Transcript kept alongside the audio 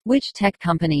Which tech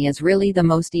company is really the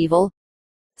most evil?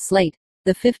 Slate,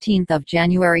 the 15th of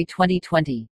January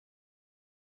 2020.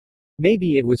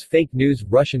 Maybe it was fake news,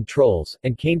 Russian trolls,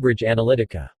 and Cambridge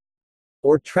Analytica.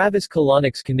 Or Travis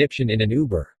Kalanick's conniption in an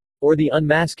Uber. Or the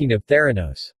unmasking of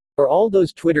Theranos. Or all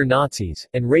those Twitter Nazis,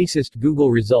 and racist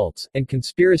Google results, and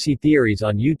conspiracy theories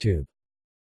on YouTube.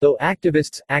 Though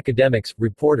activists, academics,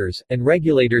 reporters, and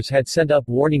regulators had sent up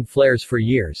warning flares for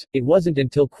years, it wasn't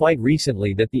until quite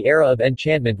recently that the era of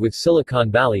enchantment with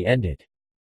Silicon Valley ended.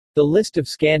 The list of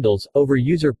scandals, over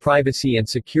user privacy and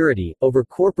security, over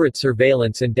corporate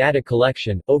surveillance and data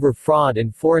collection, over fraud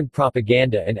and foreign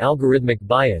propaganda and algorithmic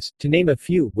bias, to name a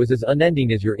few, was as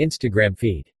unending as your Instagram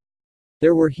feed.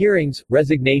 There were hearings,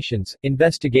 resignations,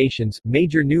 investigations,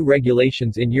 major new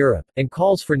regulations in Europe, and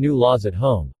calls for new laws at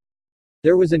home.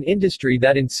 There was an industry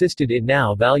that insisted it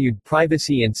now valued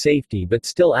privacy and safety but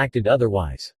still acted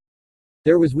otherwise.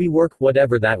 There was WeWork,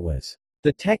 whatever that was.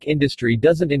 The tech industry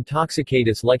doesn't intoxicate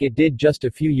us like it did just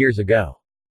a few years ago.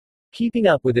 Keeping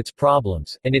up with its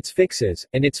problems, and its fixes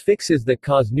that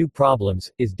cause new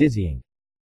problems, is dizzying.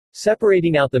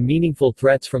 Separating out the meaningful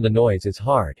threats from the noise is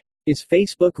hard. Is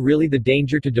Facebook really the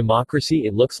danger to democracy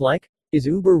it looks like? Is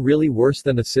Uber really worse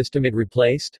than the system it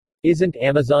replaced? Isn't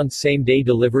Amazon's same-day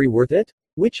delivery worth it?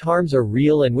 Which harms are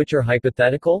real and which are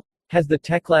hypothetical? Has the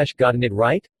techlash gotten it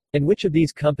right? And which of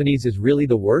these companies is really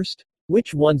the worst?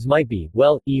 Which ones might be,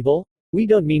 well, evil? We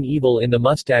don't mean evil in the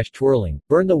mustache-twirling,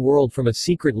 burn the world from a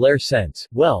secret lair sense.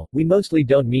 Well, we mostly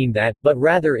don't mean that, but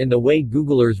rather in the way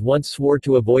Googlers once swore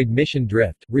to avoid mission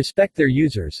drift, respect their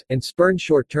users, and spurn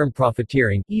short-term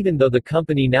profiteering, even though the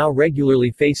company now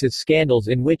regularly faces scandals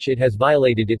in which it has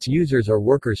violated its users' or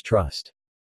workers' trust.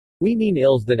 We mean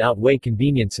ills that outweigh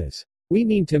conveniences. We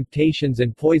mean temptations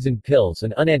and poison pills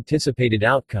and unanticipated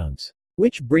outcomes.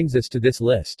 Which brings us to this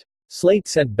list. Slate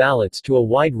sent ballots to a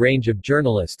wide range of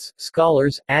journalists,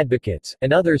 scholars, advocates,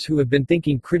 and others who have been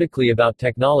thinking critically about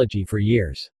technology for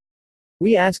years.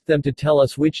 We asked them to tell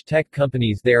us which tech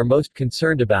companies they are most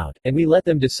concerned about, and we let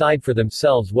them decide for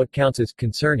themselves what counts as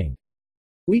concerning.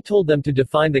 We told them to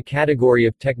define the category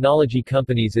of technology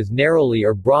companies as narrowly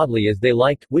or broadly as they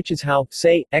liked, which is how,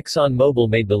 say, ExxonMobil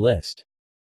made the list.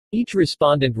 Each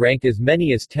respondent ranked as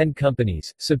many as 10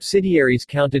 companies, subsidiaries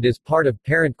counted as part of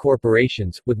parent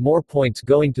corporations, with more points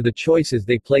going to the choices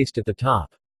they placed at the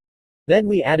top. Then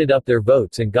we added up their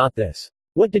votes and got this.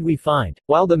 What did we find?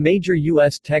 While the major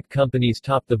U.S. tech companies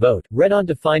topped the vote, read on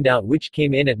to find out which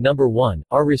came in at number 1,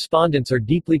 our respondents are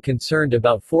deeply concerned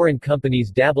about foreign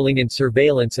companies dabbling in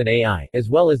surveillance and AI, as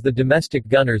well as the domestic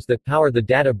gunners that power the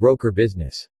data broker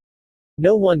business.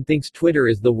 No one thinks Twitter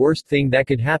is the worst thing that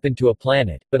could happen to a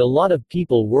planet, but a lot of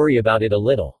people worry about it a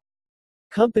little.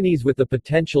 Companies with the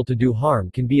potential to do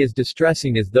harm can be as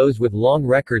distressing as those with long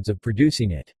records of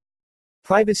producing it.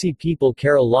 Privacy people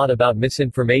care a lot about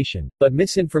misinformation, but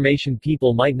misinformation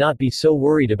people might not be so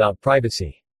worried about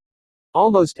privacy.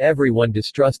 Almost everyone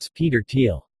distrusts Peter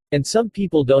Thiel. And some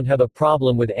people don't have a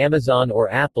problem with Amazon or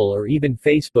Apple or even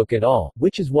Facebook at all,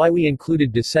 which is why we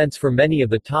included dissents for many of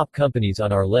the top companies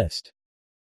on our list.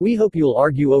 We hope you'll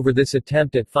argue over this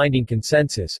attempt at finding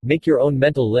consensus, make your own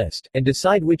mental list, and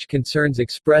decide which concerns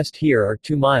expressed here are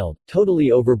too mild,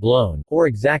 totally overblown, or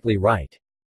exactly right.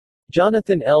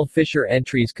 Jonathan L. Fisher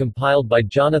entries compiled by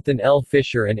Jonathan L.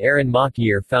 Fisher and Aaron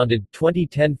Machir founded,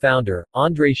 2010 founder,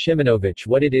 Andrei Shimonovich.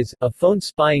 What it is, a phone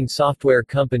spying software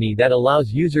company that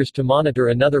allows users to monitor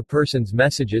another person's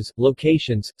messages,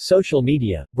 locations, social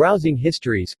media, browsing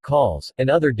histories, calls,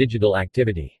 and other digital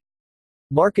activity.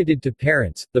 Marketed to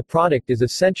parents, the product is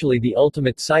essentially the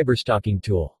ultimate cyberstalking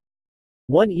tool.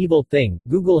 One evil thing,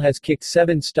 Google has kicked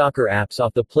 7 stalker apps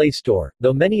off the Play Store,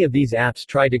 though many of these apps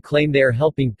try to claim they are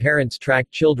helping parents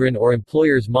track children or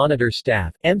employers monitor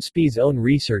staff. MSP's own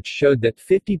research showed that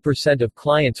 50% of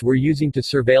clients were using to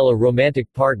surveil a romantic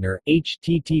partner.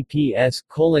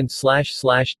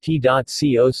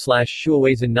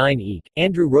 https://t.co/Shuaweizen9eek.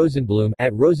 Andrew Rosenblum,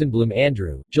 at Rosenblum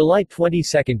Andrew, July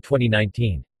 22,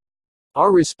 2019.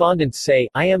 Our respondents say,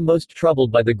 I am most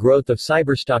troubled by the growth of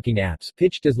cyberstalking apps,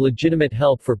 pitched as legitimate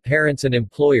help for parents and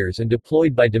employers and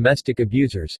deployed by domestic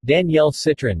abusers. Danielle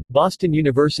Citron, Boston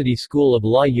University School of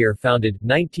Law year founded,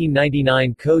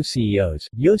 1999 co-CEOs,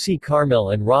 Yossi Carmel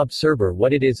and Rob Serber.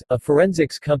 What it is, a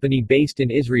forensics company based in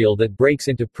Israel that breaks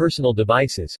into personal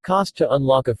devices, cost to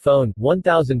unlock a phone,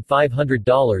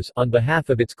 $1,500, on behalf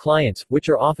of its clients, which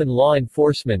are often law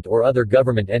enforcement or other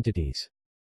government entities.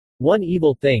 One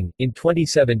evil thing, in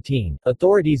 2017,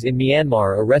 authorities in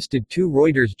Myanmar arrested 2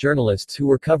 Reuters journalists who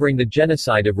were covering the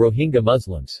genocide of Rohingya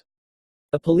Muslims.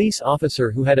 A police officer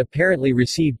who had apparently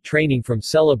received training from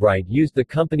Cellebrite used the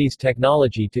company's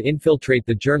technology to infiltrate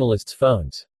the journalists'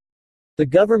 phones. The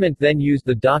government then used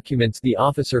the documents the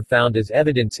officer found as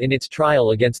evidence in its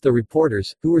trial against the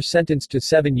reporters, who were sentenced to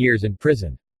 7 years in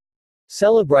prison.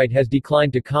 Cellebrite has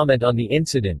declined to comment on the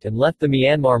incident and left the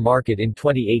Myanmar market in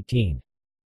 2018.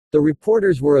 The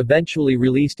reporters were eventually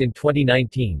released in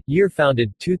 2019. Year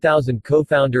founded 2000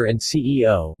 co-founder and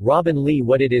CEO, Robin Li.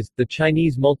 What it is, the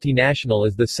Chinese multinational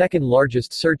is the second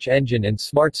largest search engine and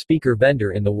smart speaker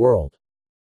vendor in the world.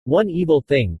 One evil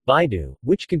thing, Baidu,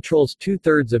 which controls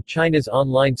 2/3 of China's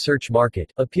online search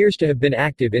market, appears to have been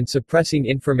active in suppressing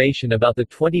information about the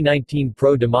 2019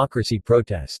 pro-democracy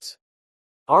protests.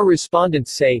 Our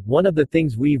respondents say, one of the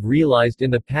things we've realized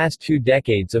in the past 2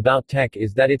 decades about tech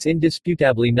is that it's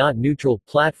indisputably not neutral.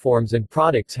 Platforms and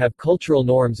products have cultural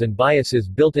norms and biases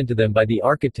built into them by the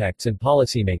architects and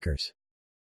policymakers.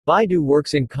 Baidu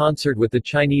works in concert with the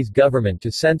Chinese government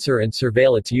to censor and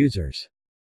surveil its users.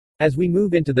 As we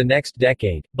move into the next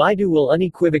decade, Baidu will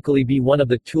unequivocally be one of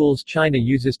the tools China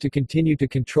uses to continue to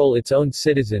control its own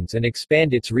citizens and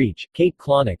expand its reach. Kate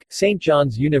Klonick, St.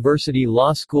 John's University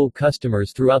Law School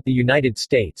customers throughout the United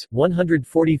States,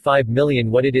 145 million.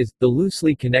 What it is, the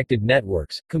loosely connected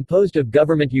networks, composed of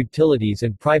government utilities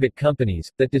and private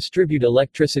companies, that distribute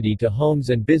electricity to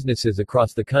homes and businesses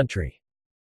across the country.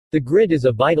 The grid is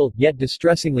a vital, yet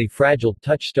distressingly fragile,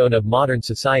 touchstone of modern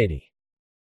society.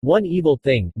 One evil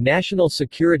thing, national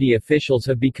security officials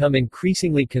have become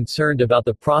increasingly concerned about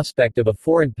the prospect of a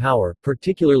foreign power,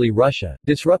 particularly Russia,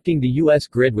 disrupting the U.S.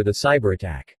 grid with a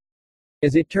cyberattack.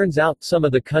 As it turns out, some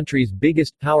of the country's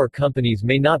biggest power companies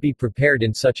may not be prepared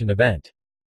in such an event.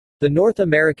 The North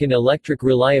American Electric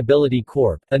Reliability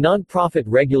Corp., a non-profit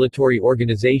regulatory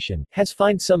organization, has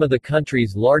fined some of the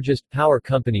country's largest power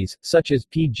companies, such as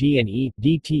PG&E,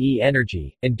 DTE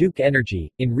Energy, and Duke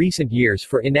Energy, in recent years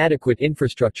for inadequate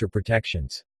infrastructure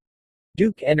protections.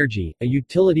 Duke Energy, a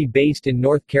utility based in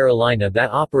North Carolina that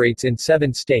operates in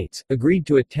 7 states, agreed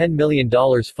to a $10 million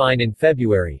fine in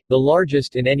February, the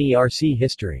largest in NERC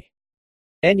history.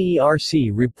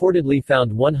 NERC reportedly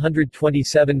found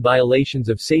 127 violations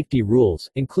of safety rules,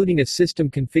 including a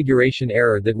system configuration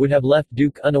error that would have left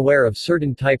Duke unaware of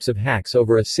certain types of hacks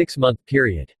over a 6-month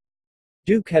period.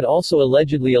 Duke had also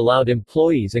allegedly allowed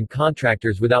employees and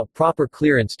contractors without proper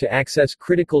clearance to access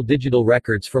critical digital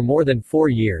records for more than 4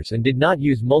 years and did not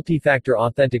use multi-factor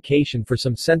authentication for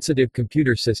some sensitive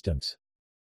computer systems.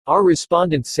 Our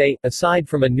respondents say, aside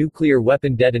from a nuclear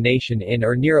weapon detonation in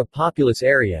or near a populous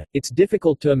area, it's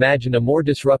difficult to imagine a more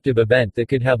disruptive event that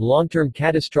could have long-term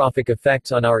catastrophic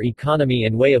effects on our economy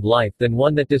and way of life than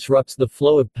one that disrupts the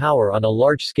flow of power on a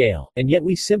large scale, and yet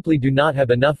we simply do not have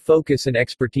enough focus and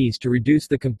expertise to reduce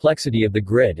the complexity of the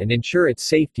grid and ensure its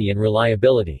safety and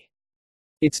reliability.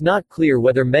 It's not clear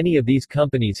whether many of these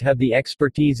companies have the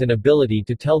expertise and ability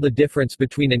to tell the difference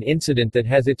between an incident that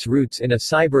has its roots in a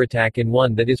cyberattack and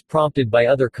one that is prompted by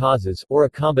other causes, or a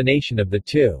combination of the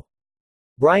two.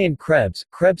 Brian Krebs,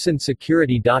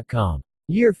 KrebsonSecurity.com.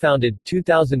 Year founded,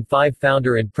 2005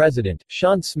 founder and president,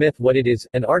 Sean Smith. What it is,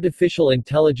 an artificial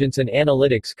intelligence and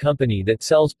analytics company that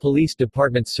sells police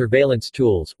departments surveillance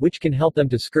tools, which can help them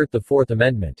to skirt the Fourth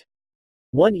Amendment.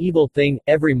 One evil thing,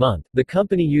 every month, the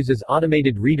company uses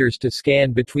automated readers to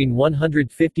scan between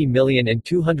 150 million and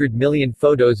 200 million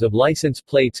photos of license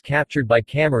plates captured by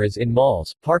cameras in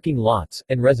malls, parking lots,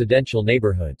 and residential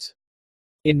neighborhoods.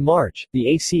 In March, the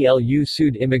ACLU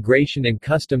sued Immigration and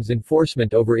Customs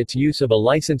Enforcement over its use of a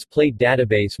license plate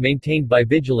database maintained by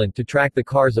Vigilant to track the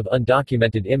cars of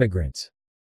undocumented immigrants.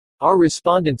 Our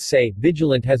respondents say,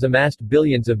 Vigilant has amassed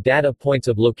billions of data points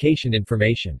of location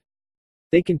information.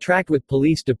 They contract with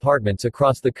police departments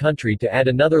across the country to add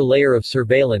another layer of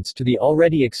surveillance to the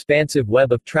already expansive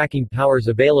web of tracking powers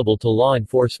available to law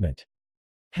enforcement.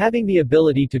 Having the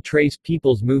ability to trace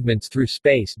people's movements through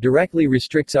space directly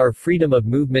restricts our freedom of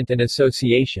movement and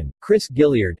association. Chris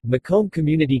Gilliard, Macomb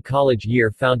Community College.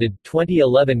 Year founded,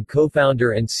 2011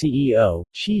 co-founder and CEO,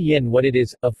 Chi Yin. What it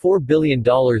is, a $4 billion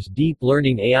deep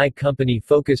learning AI company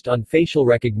focused on facial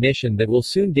recognition that will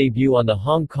soon debut on the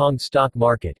Hong Kong stock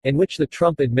market, and which the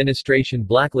Trump administration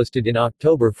blacklisted in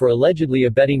October for allegedly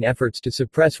abetting efforts to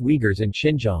suppress Uyghurs in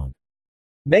Xinjiang.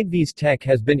 Megvii Tech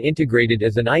has been integrated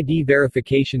as an ID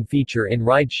verification feature in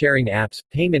ride-sharing apps,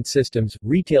 payment systems,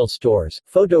 retail stores,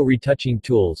 photo retouching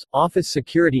tools, office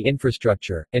security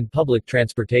infrastructure, and public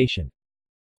transportation.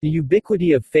 The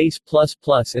ubiquity of Face++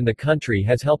 in the country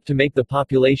has helped to make the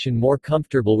population more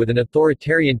comfortable with an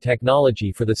authoritarian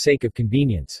technology for the sake of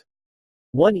convenience.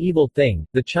 One evil thing,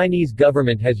 the Chinese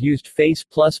government has used Face++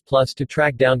 to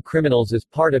track down criminals as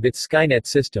part of its Skynet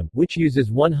system, which uses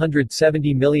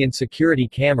 170 million security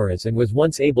cameras and was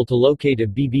once able to locate a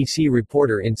BBC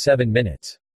reporter in 7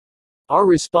 minutes. Our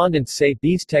respondents say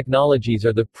these technologies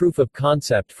are the proof of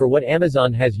concept for what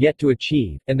Amazon has yet to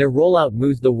achieve, and their rollout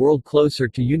moves the world closer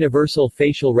to universal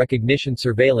facial recognition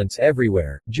surveillance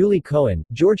everywhere. Julie Cohen,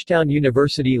 Georgetown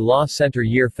University Law Center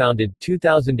Year founded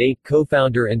 2008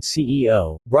 co-founder and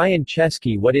CEO, Brian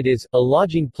Chesky. What it is, a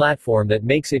lodging platform that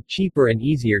makes it cheaper and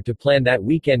easier to plan that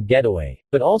weekend getaway,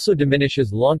 but also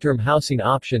diminishes long-term housing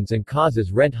options and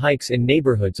causes rent hikes in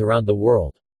neighborhoods around the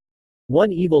world.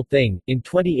 One evil thing, in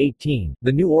 2018,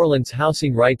 the New Orleans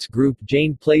housing rights group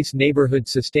Jane Place Neighborhood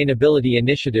Sustainability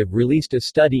Initiative released a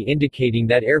study indicating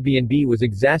that Airbnb was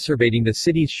exacerbating the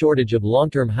city's shortage of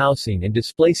long-term housing and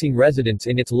displacing residents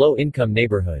in its low-income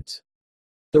neighborhoods.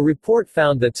 The report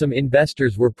found that some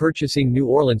investors were purchasing New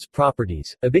Orleans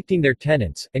properties, evicting their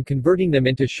tenants, and converting them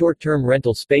into short-term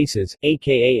rental spaces,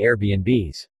 aka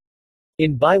Airbnbs.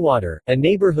 In Bywater, a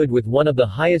neighborhood with one of the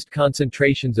highest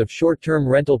concentrations of short-term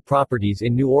rental properties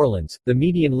in New Orleans, the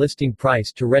median listing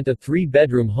price to rent a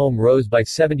 3-bedroom home rose by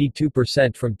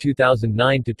 72% from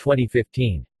 2009 to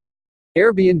 2015.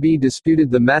 Airbnb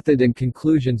disputed the method and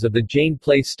conclusions of the Jane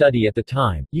Place study at the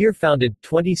time. Year founded,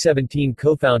 2017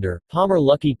 co-founder, Palmer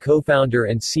Luckey co-founder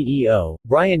and CEO,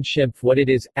 Brian Schimpf. What it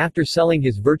is, after selling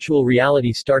his virtual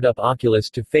reality startup Oculus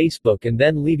to Facebook and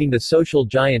then leaving the social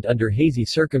giant under hazy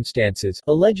circumstances,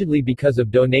 allegedly because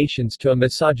of donations to a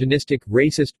misogynistic,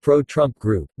 racist pro-Trump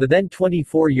group, the then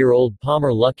 24-year-old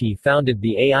Palmer Luckey founded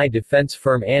the AI defense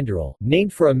firm Anduril,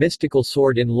 named for a mystical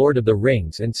sword in Lord of the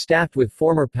Rings and staffed with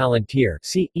former Palantir,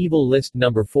 see Evil List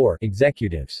Number 4,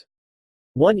 executives.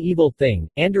 One evil thing,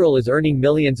 Anduril is earning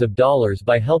millions of dollars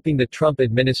by helping the Trump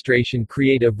administration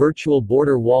create a virtual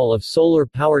border wall of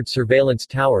solar-powered surveillance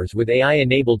towers with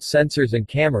AI-enabled sensors and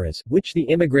cameras, which the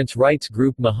immigrants' rights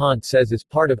group Mahant says is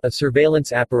part of a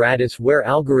surveillance apparatus where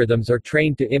algorithms are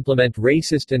trained to implement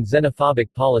racist and xenophobic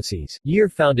policies. Year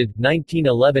founded,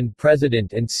 1911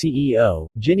 President and CEO,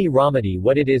 Ginni Rometty.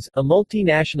 What it is, a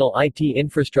multinational IT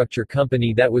infrastructure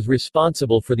company that was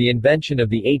responsible for the invention of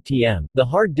the ATM, the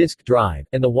hard disk drive,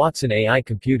 and the Watson AI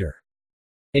computer.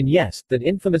 And yes, that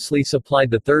infamously supplied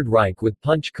the Third Reich with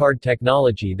punch card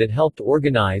technology that helped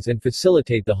organize and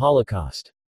facilitate the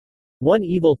Holocaust. One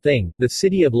evil thing, the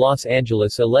city of Los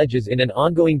Angeles alleges in an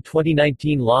ongoing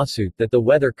 2019 lawsuit that the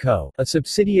Weather Co., a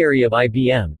subsidiary of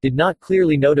IBM, did not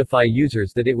clearly notify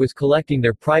users that it was collecting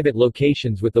their private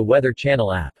locations with the Weather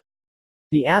Channel app.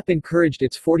 The app encouraged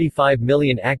its 45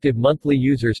 million active monthly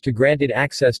users to grant it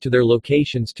access to their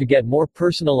locations to get more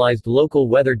personalized local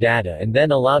weather data and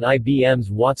then allowed IBM's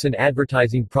Watson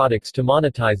advertising products to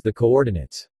monetize the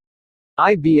coordinates.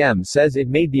 IBM says it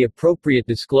made the appropriate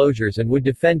disclosures and would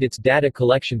defend its data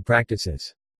collection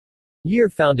practices. Year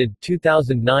founded,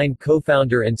 2009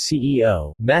 co-founder and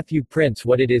CEO, Matthew Prince.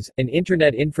 What it is, an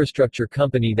internet infrastructure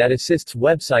company that assists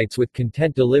websites with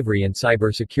content delivery and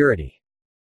cybersecurity.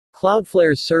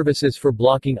 Cloudflare's services for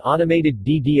blocking automated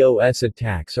DDoS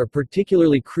attacks are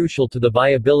particularly crucial to the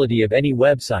viability of any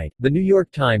website. The New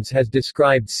York Times has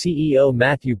described CEO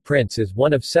Matthew Prince as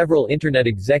one of several internet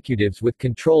executives with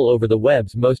control over the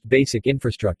web's most basic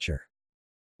infrastructure.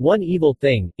 One evil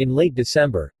thing, in late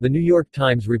December, the New York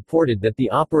Times reported that the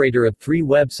operator of 3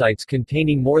 websites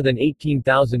containing more than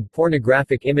 18,000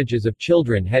 pornographic images of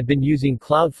children had been using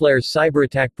Cloudflare's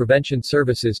cyberattack prevention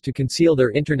services to conceal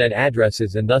their internet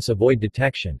addresses and thus avoid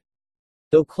detection.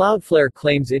 Though Cloudflare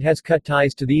claims it has cut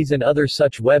ties to these and other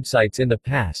such websites in the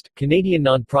past, Canadian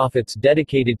nonprofits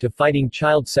dedicated to fighting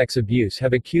child sex abuse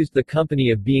have accused the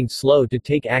company of being slow to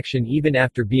take action even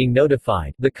after being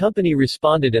notified. The company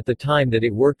responded at the time that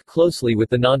it worked closely with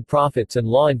the nonprofits and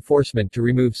law enforcement to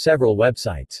remove several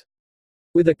websites.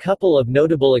 With a couple of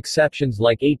notable exceptions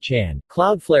like 8chan,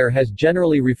 Cloudflare has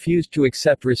generally refused to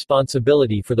accept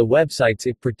responsibility for the websites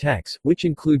it protects, which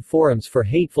include forums for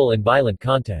hateful and violent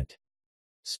content.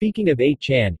 Speaking of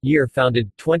 8chan, Year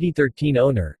founded, 2013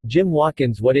 owner, Jim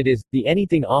Watkins. What it is, the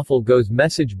Anything Awful Goes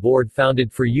message board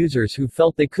founded for users who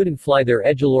felt they couldn't fly their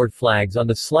edgelord flags on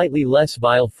the slightly less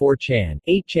vile 4chan.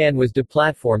 8chan was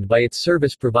deplatformed by its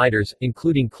service providers,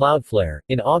 including Cloudflare,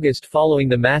 in August following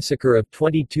the massacre of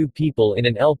 22 people in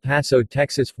an El Paso,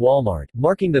 Texas Walmart,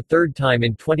 marking the third time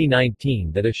in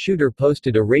 2019 that a shooter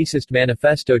posted a racist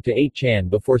manifesto to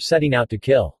 8chan before setting out to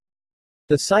kill.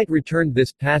 The site returned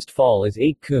this past fall as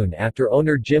 8kun after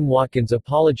owner Jim Watkins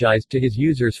apologized to his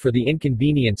users for the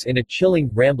inconvenience in a chilling,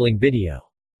 rambling video.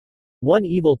 One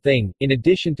evil thing, in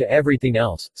addition to everything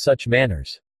else, such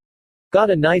manners. Got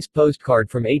a nice postcard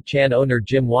from 8chan owner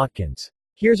Jim Watkins.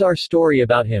 Here's our story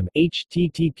about him.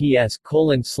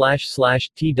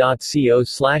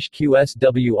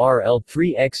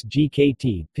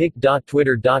 https://t.co/qswrl3xgkt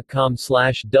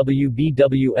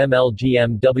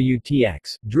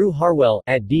pic.twitter.com/wbwmlgmwtx. Drew Harwell,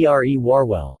 at Dre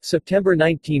Warwell. September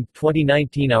 19,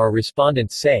 2019. Our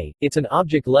respondents say, it's an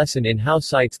object lesson in how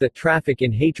sites that traffic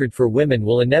in hatred for women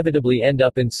will inevitably end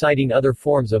up inciting other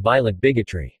forms of violent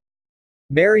bigotry.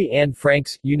 Mary Ann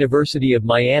Franks, University of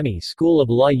Miami School of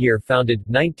Law. Year founded,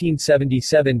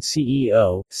 1977.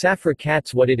 CEO, Safra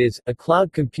Catz. What it is, a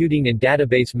cloud computing and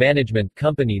database management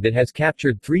company that has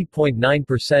captured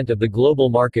 3.9% of the global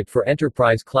market for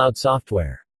enterprise cloud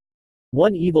software.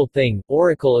 One evil thing,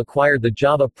 Oracle acquired the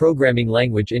Java programming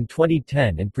language in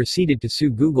 2010 and proceeded to sue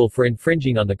Google for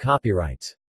infringing on the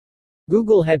copyrights.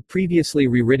 Google had previously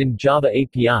rewritten Java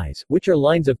APIs, which are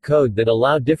lines of code that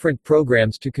allow different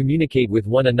programs to communicate with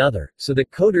one another, so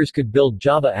that coders could build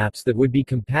Java apps that would be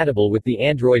compatible with the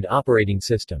Android operating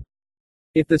system.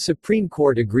 If the Supreme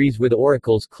Court agrees with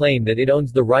Oracle's claim that it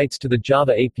owns the rights to the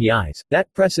Java APIs,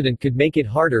 that precedent could make it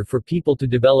harder for people to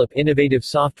develop innovative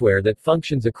software that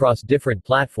functions across different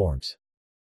platforms.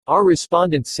 Our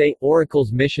respondents say,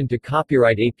 Oracle's mission to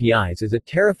copyright APIs is a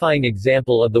terrifying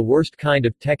example of the worst kind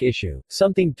of tech issue,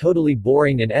 something totally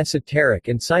boring and esoteric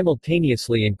and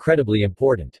simultaneously incredibly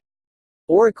important.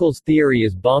 Oracle's theory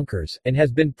is bonkers, and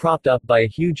has been propped up by a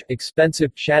huge,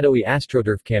 expensive, shadowy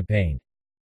AstroTurf campaign.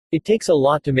 It takes a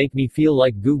lot to make me feel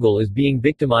like Google is being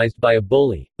victimized by a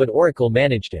bully, but Oracle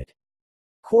managed it.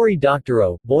 Cory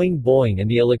Doctorow, Boing Boing and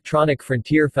the Electronic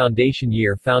Frontier Foundation.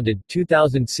 Year founded,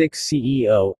 2006.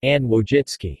 CEO, Anne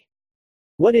Wojcicki.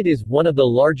 What it is, one of the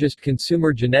largest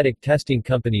consumer genetic testing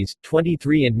companies,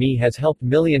 23andMe has helped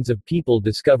millions of people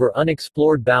discover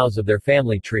unexplored boughs of their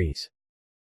family trees.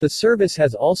 The service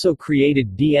has also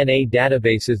created DNA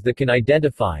databases that can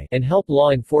identify, and help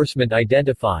law enforcement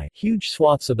identify, huge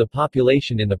swaths of the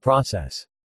population in the process.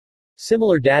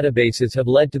 Similar databases have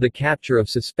led to the capture of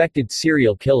suspected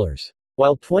serial killers.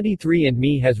 While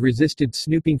 23andMe has resisted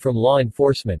snooping from law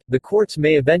enforcement, the courts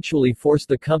may eventually force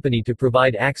the company to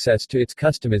provide access to its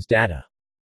customers' data.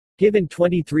 Given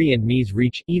 23andMe's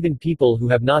reach, even people who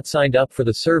have not signed up for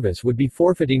the service would be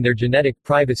forfeiting their genetic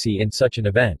privacy in such an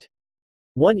event.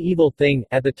 One evil thing,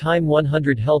 at the Time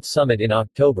 100 Health Summit in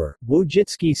October,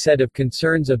 Wojcicki said of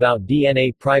concerns about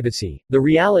DNA privacy, the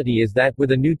reality is that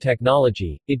with a new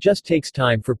technology, it just takes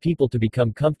time for people to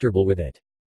become comfortable with it.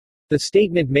 The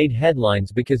statement made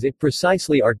headlines because it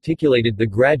precisely articulated the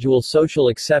gradual social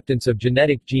acceptance of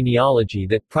genetic genealogy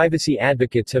that privacy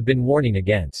advocates have been warning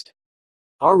against.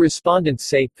 Our respondents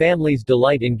say, families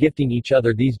delight in gifting each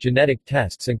other these genetic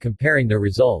tests and comparing their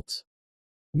results.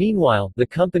 Meanwhile, the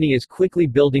company is quickly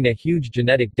building a huge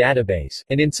genetic database,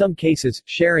 and in some cases,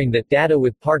 sharing that data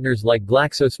with partners like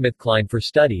GlaxoSmithKline for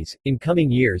studies. In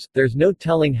coming years, there's no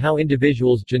telling how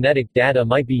individuals' genetic data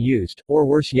might be used, or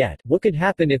worse yet, what could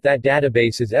happen if that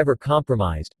database is ever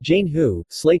compromised. Jane Hu,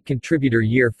 Slate contributor.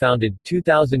 Year founded,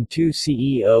 2002.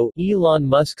 CEO, Elon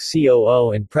Musk.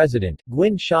 COO and President,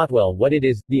 Gwynne Shotwell. What it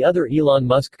is, the other Elon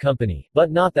Musk company, but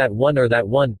not that one or that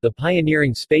one. The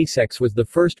pioneering SpaceX was the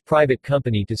first private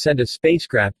company to send a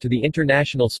spacecraft to the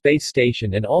International Space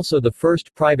Station and also the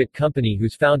first private company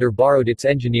whose founder borrowed its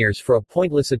engineers for a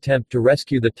pointless attempt to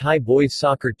rescue the Thai boys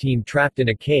soccer team trapped in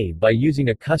a cave by using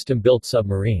a custom-built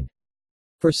submarine.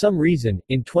 For some reason,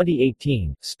 in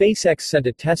 2018, SpaceX sent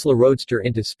a Tesla Roadster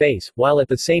into space, while at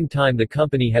the same time the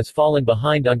company has fallen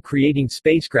behind on creating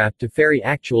spacecraft to ferry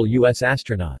actual U.S.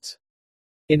 astronauts.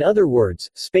 In other words,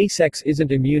 SpaceX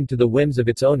isn't immune to the whims of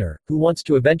its owner, who wants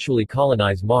to eventually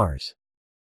colonize Mars.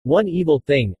 One evil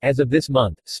thing, as of this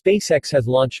month, SpaceX has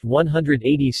launched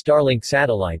 180 Starlink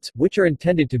satellites, which are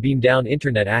intended to beam down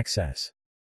internet access.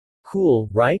 Cool,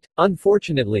 right?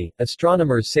 Unfortunately,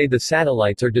 astronomers say the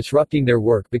satellites are disrupting their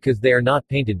work because they are not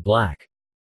painted black.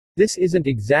 This isn't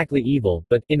exactly evil,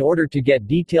 but, in order to get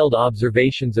detailed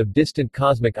observations of distant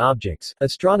cosmic objects,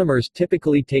 astronomers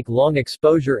typically take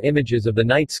long-exposure images of the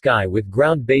night sky with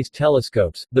ground-based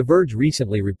telescopes, The Verge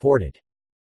recently reported.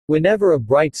 Whenever a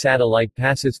bright satellite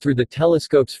passes through the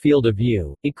telescope's field of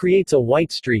view, it creates a white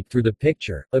streak through the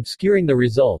picture, obscuring the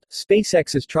result.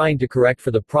 SpaceX is trying to correct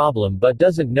for the problem but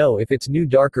doesn't know if its new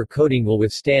darker coating will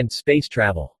withstand space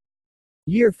travel.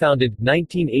 Year founded,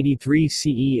 1983.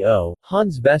 CEO,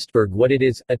 Hans Vestberg. What it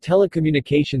is, a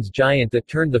telecommunications giant that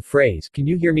turned the phrase, "Can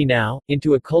you hear me now?"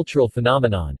 into a cultural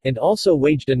phenomenon, and also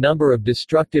waged a number of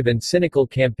destructive and cynical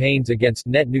campaigns against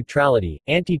net neutrality,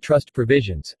 antitrust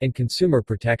provisions, and consumer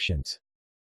protections.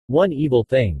 One evil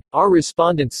thing. Our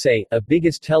respondents say, a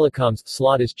biggest telecoms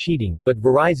slot is cheating, but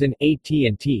Verizon,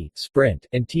 AT&T, Sprint,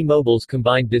 and T-Mobile's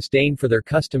combined disdain for their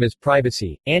customers'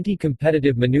 privacy,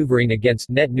 anti-competitive maneuvering against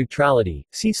net neutrality,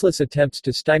 ceaseless attempts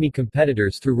to stymie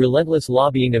competitors through relentless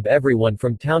lobbying of everyone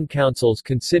from town councils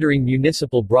considering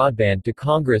municipal broadband to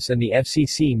Congress and the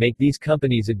FCC make these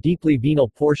companies a deeply venal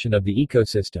portion of the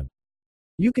ecosystem.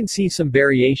 You can see some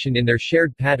variation in their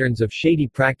shared patterns of shady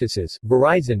practices.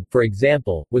 Verizon, for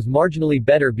example, was marginally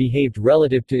better behaved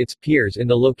relative to its peers in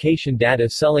the location data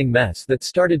selling mess that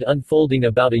started unfolding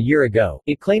about a year ago.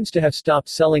 It claims to have stopped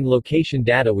selling location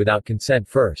data without consent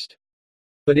first.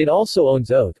 But it also owns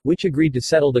Oath, which agreed to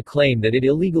settle the claim that it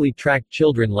illegally tracked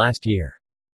children last year.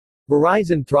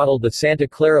 Verizon throttled the Santa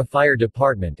Clara Fire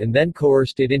Department and then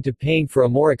coerced it into paying for a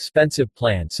more expensive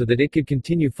plan so that it could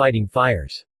continue fighting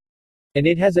fires. And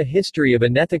it has a history of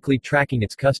unethically tracking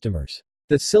its customers.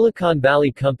 The Silicon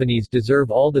Valley companies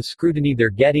deserve all the scrutiny they're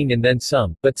getting and then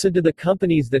some, but so do the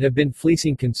companies that have been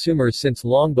fleecing consumers since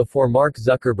long before Mark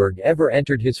Zuckerberg ever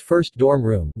entered his first dorm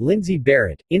room. Lindsay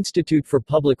Barrett, Institute for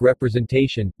Public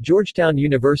Representation, Georgetown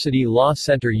University Law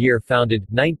Center year founded,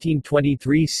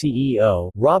 1923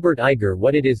 CEO, Robert Iger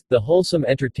what it is, the wholesome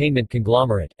entertainment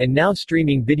conglomerate, and now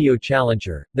streaming video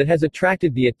challenger, that has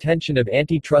attracted the attention of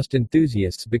antitrust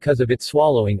enthusiasts because of its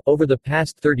swallowing, over the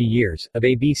past 30 years, of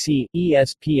ABC,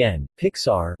 ESPN,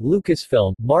 Pixar,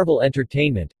 Lucasfilm, Marvel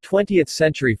Entertainment, 20th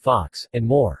Century Fox, and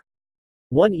more.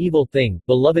 One evil thing,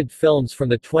 beloved films from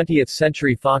the 20th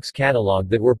Century Fox catalog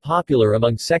that were popular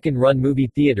among second-run movie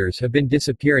theaters have been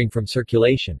disappearing from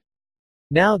circulation.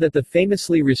 Now that the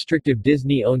famously restrictive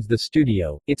Disney owns the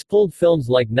studio, it's pulled films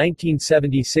like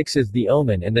 1976's The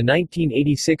Omen and the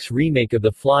 1986 remake of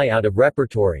The Fly out of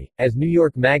repertory, as New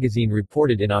York Magazine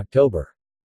reported in October.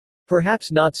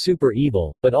 Perhaps not super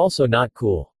evil, but also not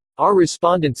cool. Our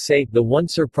respondents say, the one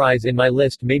surprise in my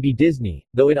list may be Disney,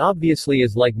 though it obviously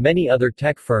is like many other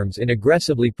tech firms in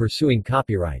aggressively pursuing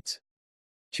copyrights.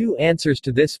 Two answers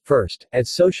to this. First, as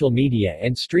social media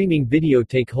and streaming video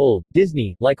take hold,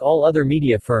 Disney, like all other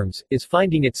media firms, is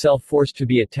finding itself forced to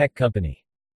be a tech company.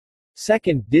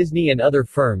 Second, Disney and other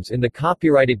firms in the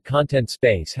copyrighted content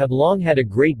space have long had a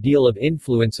great deal of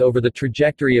influence over the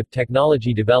trajectory of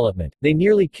technology development. They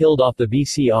nearly killed off the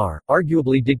VCR,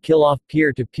 arguably did kill off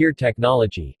peer-to-peer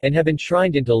technology, and have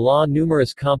enshrined into law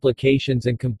numerous complications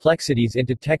and complexities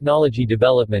into technology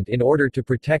development in order to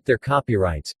protect their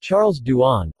copyrights. Charles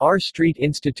Duan, R Street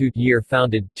Institute year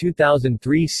founded,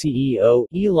 2003 CEO,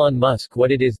 Elon Musk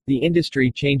what it is, the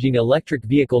industry-changing electric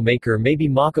vehicle maker may be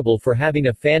mockable for having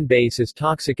a fan base as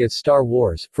toxic as Star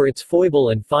Wars, for its foible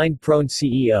and fine-prone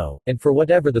CEO, and for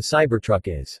whatever the Cybertruck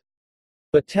is.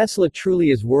 But Tesla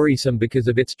truly is worrisome because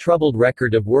of its troubled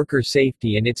record of worker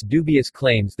safety and its dubious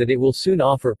claims that it will soon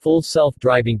offer full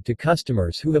self-driving to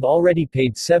customers who have already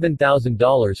paid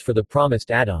 $7,000 for the promised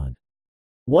add-on.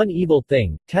 One evil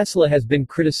thing, Tesla has been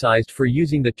criticized for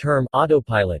using the term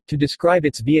autopilot to describe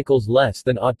its vehicles less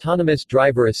than autonomous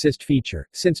driver assist feature,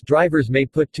 since drivers may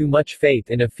put too much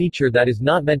faith in a feature that is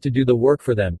not meant to do the work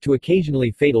for them to occasionally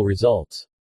fatal results.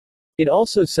 It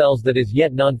also sells that as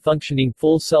yet non-functioning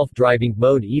full self-driving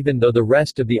mode even though the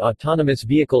rest of the autonomous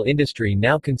vehicle industry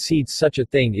now concedes such a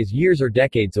thing is years or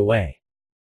decades away.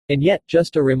 And yet,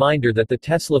 just a reminder that the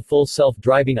Tesla full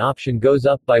self-driving option goes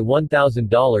up by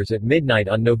 $1,000 at midnight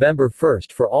on November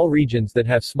 1st for all regions that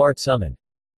have Smart Summon.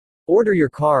 Order your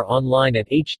car online at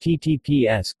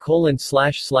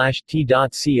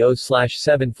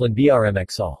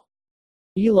https://t.co/7flinbrmxall.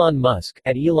 Elon Musk,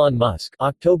 at Elon Musk,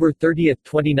 October 30,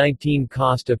 2019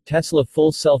 cost of Tesla full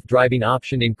self-driving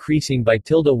option increasing by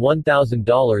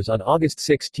 $1,000 on August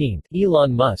 16,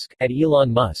 Elon Musk, at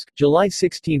Elon Musk, July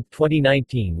 16,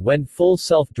 2019 when full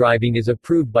self-driving is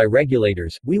approved by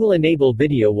regulators, we will enable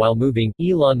video while moving,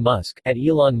 Elon Musk, at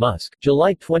Elon Musk,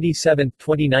 July 27,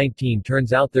 2019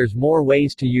 turns out there's more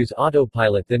ways to use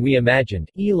autopilot than we imagined,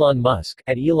 Elon Musk,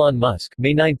 at Elon Musk,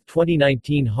 May 9,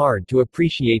 2019 hard to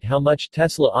appreciate how much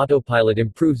Tesla Autopilot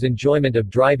improves enjoyment of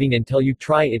driving until you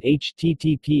try it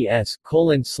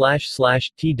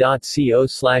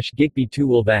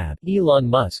https://t.co/gikby2wilvab Elon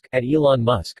Musk, at Elon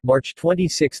Musk, March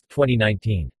 26,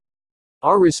 2019.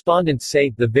 Our respondents say,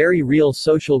 the very real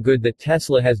social good that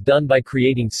Tesla has done by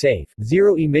creating safe,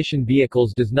 zero-emission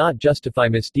vehicles does not justify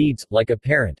misdeeds, like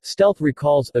apparent stealth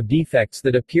recalls of defects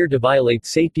that appear to violate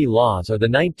safety laws or the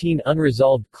 19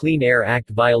 unresolved Clean Air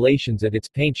Act violations at its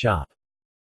paint shop.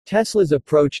 Tesla's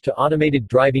approach to automated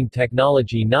driving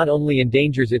technology not only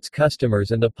endangers its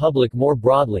customers and the public more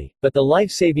broadly, but the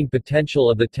life-saving potential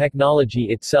of the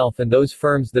technology itself and those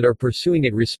firms that are pursuing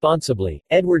it responsibly.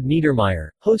 Edward Niedermeyer,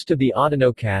 host of the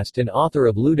Autonocast and author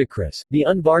of Ludicrous, The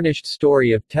Unvarnished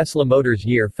Story of Tesla Motors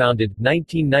Year founded,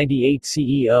 1998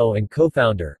 CEO and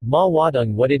co-founder, Ma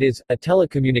Huadong what it is, a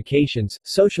telecommunications,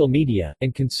 social media,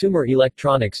 and consumer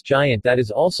electronics giant that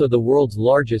is also the world's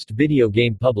largest video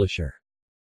game publisher.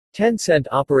 Tencent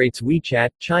operates WeChat,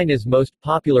 China's most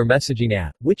popular messaging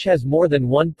app, which has more than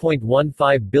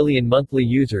 1.15 billion monthly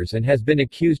users and has been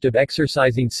accused of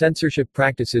exercising censorship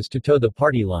practices to toe the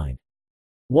party line.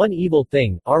 One evil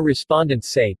thing, our respondents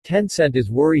say, Tencent is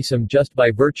worrisome just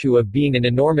by virtue of being an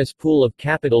enormous pool of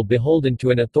capital beholden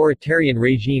to an authoritarian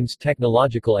regime's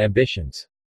technological ambitions.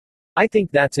 I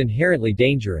think that's inherently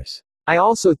dangerous. I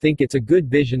also think it's a good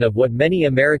vision of what many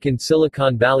American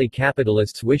Silicon Valley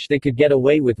capitalists wish they could get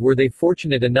away with were they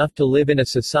fortunate enough to live in a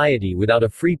society without a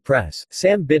free press.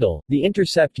 Sam Biddle, The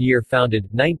Intercept Year founded,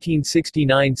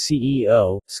 1969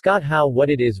 CEO, Scott Howe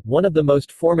what it is, one of the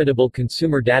most formidable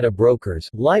consumer data brokers.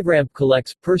 LiveRamp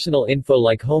collects personal info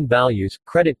like home values,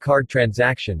 credit card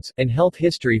transactions, and health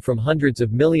history from hundreds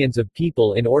of millions of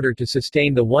people in order to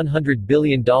sustain the $100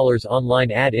 billion online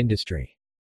ad industry.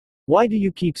 Why do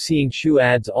you keep seeing shoe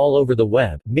ads all over the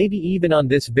web, maybe even on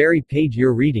this very page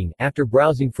you're reading, after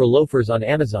browsing for loafers on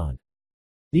Amazon?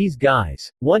 These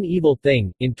guys. One evil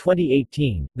thing. In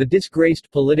 2018, the disgraced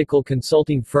political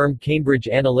consulting firm Cambridge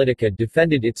Analytica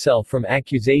defended itself from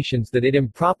accusations that it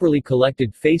improperly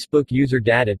collected Facebook user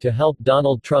data to help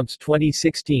Donald Trump's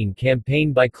 2016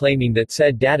 campaign by claiming that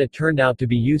said data turned out to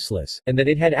be useless, and that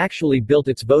it had actually built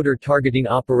its voter targeting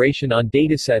operation on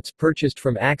datasets purchased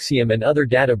from Axiom and other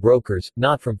data brokers,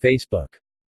 not from Facebook.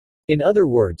 In other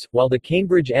words, while the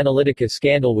Cambridge Analytica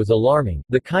scandal was alarming,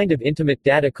 the kind of intimate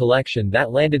data collection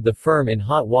that landed the firm in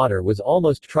hot water was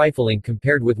almost trifling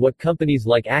compared with what companies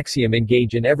like Axiom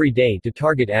engage in every day to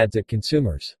target ads at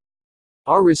consumers.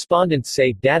 Our respondents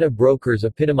say data brokers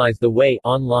epitomize the way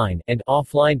online and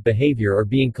offline behavior are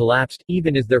being collapsed,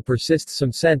 even as there persists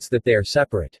some sense that they are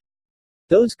separate.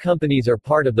 Those companies are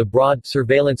part of the broad,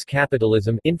 surveillance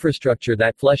capitalism infrastructure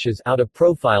that fleshes out a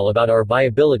profile about our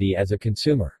viability as a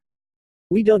consumer.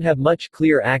 We don't have much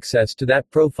clear access to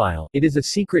that profile, it is a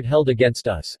secret held against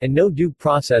us, and no due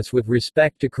process with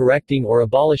respect to correcting or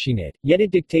abolishing it, yet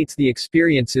it dictates the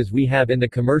experiences we have in the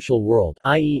commercial world,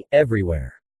 i.e.,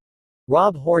 everywhere.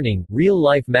 Rob Horning, Real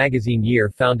Life Magazine Year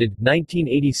founded,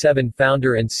 1987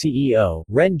 founder and CEO,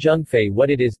 Ren Zhengfei what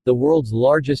it is, the world's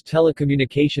largest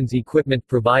telecommunications equipment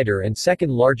provider and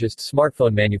second largest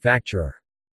smartphone manufacturer.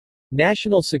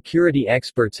 National security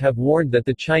experts have warned that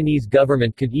the Chinese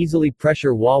government could easily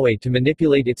pressure Huawei to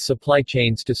manipulate its supply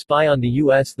chains to spy on the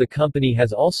U.S. The company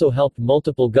has also helped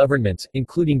multiple governments,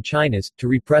 including China's, to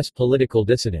repress political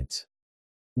dissidents.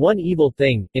 One evil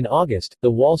thing. In August, the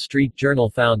Wall Street Journal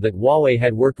found that Huawei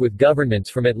had worked with governments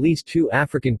from at least 2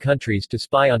 African countries to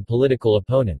spy on political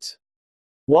opponents.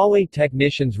 Huawei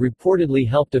technicians reportedly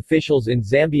helped officials in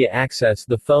Zambia access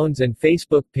the phones and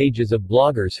Facebook pages of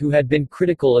bloggers who had been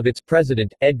critical of its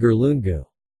president, Edgar Lungu.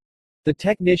 The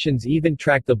technicians even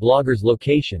tracked the bloggers'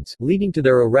 locations, leading to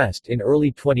their arrest in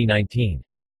early 2019.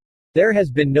 There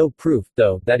has been no proof,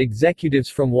 though, that executives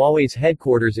from Huawei's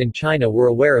headquarters in China were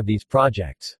aware of these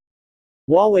projects.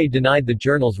 Huawei denied the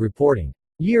journal's reporting.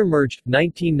 Year merged,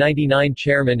 1999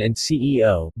 Chairman and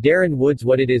CEO, Darren Woods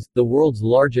what it is, the world's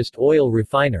largest oil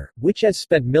refiner, which has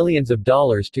spent millions of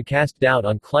dollars to cast doubt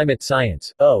on climate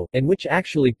science, and which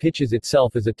actually pitches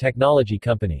itself as a technology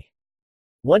company.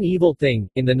 One evil thing.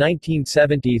 In the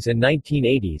 1970s and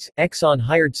 1980s, Exxon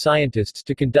hired scientists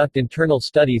to conduct internal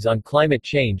studies on climate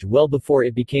change well before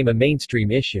it became a mainstream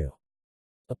issue.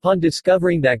 Upon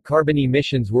discovering that carbon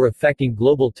emissions were affecting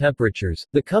global temperatures,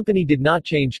 the company did not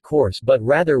change course but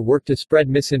rather worked to spread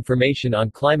misinformation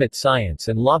on climate science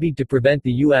and lobbied to prevent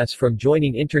the U.S. from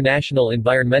joining international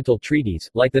environmental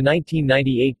treaties, like the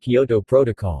 1998 Kyoto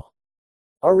Protocol.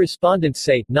 Our respondents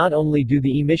say, not only do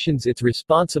the emissions it's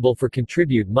responsible for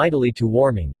contribute mightily to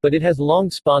warming, but it has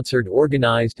long sponsored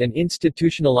organized and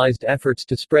institutionalized efforts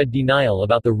to spread denial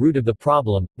about the root of the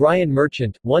problem. Brian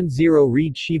Merchant, 10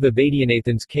 Read Shiva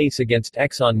Vaidyanathan's case against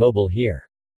ExxonMobil here.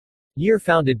 Year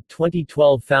founded,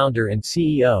 2012 founder and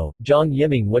CEO, Zhang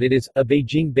Yiming what it is, a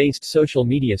Beijing-based social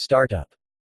media startup.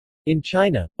 In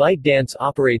China, ByteDance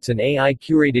operates an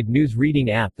AI-curated news reading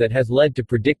app that has led to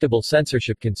predictable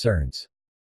censorship concerns.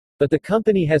 But the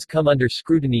company has come under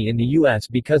scrutiny in the U.S.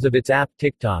 because of its app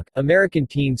TikTok, American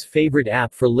teens' favorite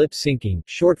app for lip-syncing,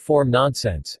 short-form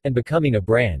nonsense, and becoming a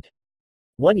brand.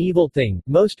 One evil thing,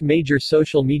 most major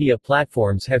social media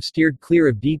platforms have steered clear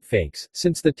of deepfakes,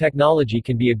 since the technology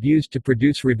can be abused to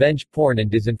produce revenge porn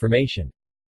and disinformation.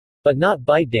 But not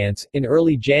ByteDance. In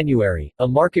early January, a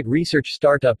market research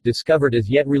startup discovered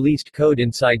as yet released code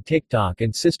inside TikTok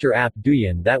and sister app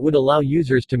Douyin that would allow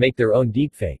users to make their own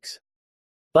deepfakes.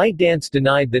 ByteDance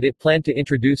denied that it planned to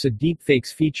introduce a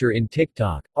deepfakes feature in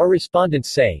TikTok. Our respondents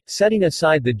say, setting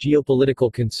aside the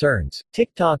geopolitical concerns,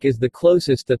 TikTok is the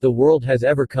closest that the world has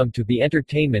ever come to the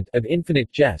entertainment of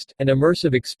infinite jest, an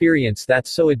immersive experience that's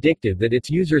so addictive that its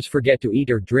users forget to eat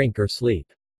or drink or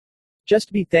sleep.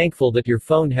 Just be thankful that your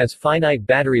phone has finite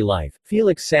battery life.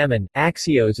 Felix Salmon,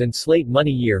 Axios and Slate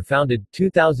Money Year founded,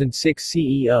 2006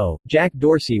 CEO, Jack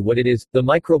Dorsey. What it is, the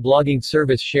microblogging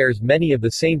service shares many of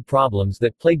the same problems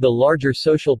that plague the larger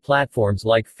social platforms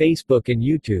like Facebook and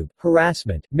YouTube: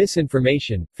 harassment,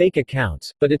 misinformation, fake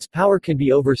accounts, but its power can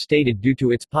be overstated due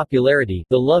to its popularity,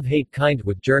 the love-hate kind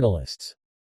with journalists.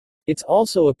 It's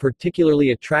also a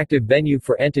particularly attractive venue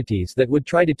for entities that would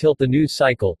try to tilt the news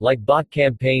cycle, like bot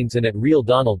campaigns and @Real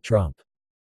Donald Trump.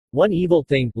 One evil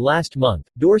thing. Last month,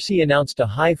 Dorsey announced a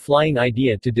high-flying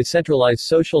idea to decentralize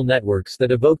social networks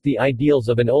that evoke the ideals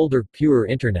of an older, purer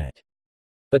internet.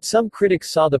 But some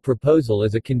critics saw the proposal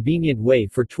as a convenient way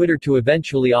for Twitter to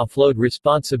eventually offload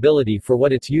responsibility for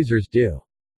what its users do.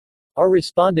 Our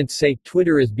respondents say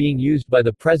Twitter is being used by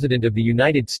the President of the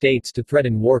United States to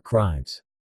threaten war crimes.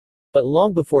 But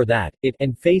long before that, it,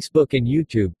 and Facebook and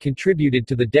YouTube, contributed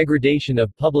to the degradation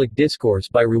of public discourse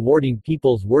by rewarding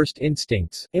people's worst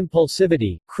instincts: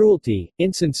 impulsivity, cruelty,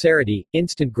 insincerity,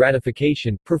 instant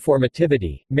gratification,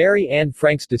 performativity. Mary Anne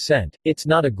Frank's dissent: it's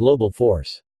not a global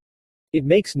force. It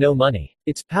makes no money.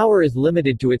 Its power is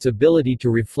limited to its ability to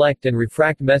reflect and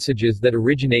refract messages that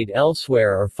originate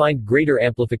elsewhere or find greater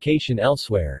amplification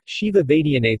elsewhere. Shiva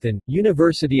Vaidyanathan,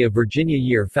 University of Virginia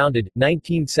Year founded,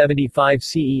 1975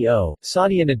 CEO,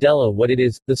 Satya Nadella. What it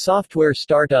is, the software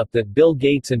startup that Bill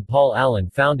Gates and Paul Allen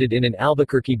founded in an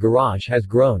Albuquerque garage has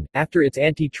grown, after its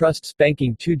antitrust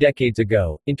spanking 2 decades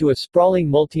ago, into a sprawling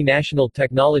multinational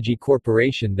technology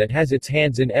corporation that has its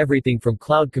hands in everything from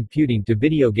cloud computing to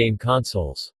video game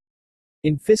consoles.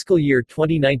 In fiscal year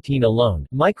 2019 alone,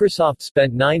 Microsoft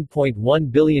spent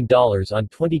 $9.1 billion on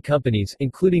 20 companies,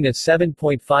 including a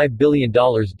 $7.5 billion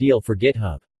deal for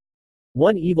GitHub.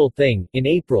 One evil thing. In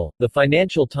April, the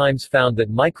Financial Times found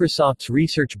that Microsoft's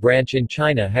research branch in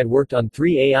China had worked on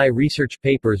 3 AI research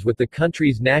papers with the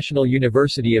country's National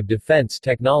University of Defense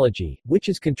Technology, which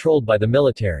is controlled by the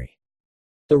military.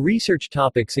 The research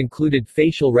topics included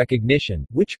facial recognition,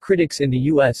 which critics in the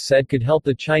U.S. said could help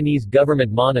the Chinese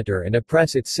government monitor and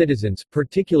oppress its citizens,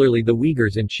 particularly the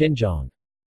Uyghurs in Xinjiang.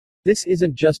 This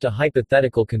isn't just a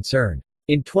hypothetical concern.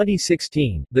 In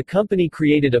 2016, the company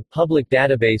created a public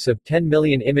database of 10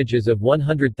 million images of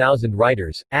 100,000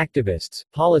 writers, activists,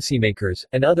 policymakers,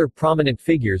 and other prominent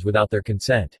figures without their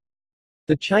consent.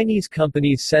 The Chinese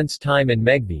companies SenseTime and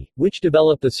Megvii, which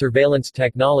develop the surveillance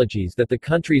technologies that the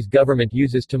country's government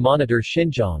uses to monitor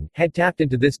Xinjiang, had tapped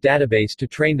into this database to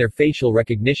train their facial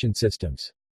recognition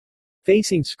systems.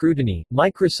 Facing scrutiny,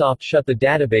 Microsoft shut the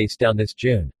database down this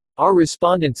June. Our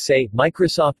respondents say,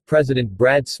 Microsoft President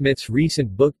Brad Smith's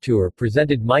recent book tour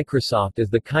presented Microsoft as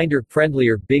the kinder,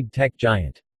 friendlier, big tech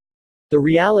giant. The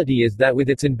reality is that with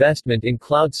its investment in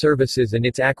cloud services and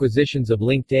its acquisitions of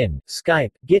LinkedIn,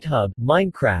 Skype, GitHub,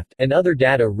 Minecraft, and other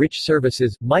data-rich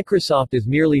services, Microsoft is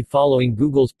merely following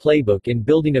Google's playbook in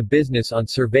building a business on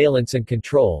surveillance and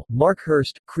control. Mark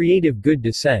Hurst, Creative Good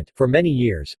Dissent. For many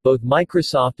years, both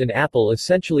Microsoft and Apple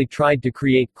essentially tried to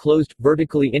create closed,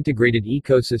 vertically integrated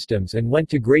ecosystems and went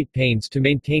to great pains to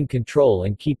maintain control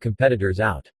and keep competitors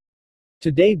out.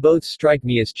 Today both strike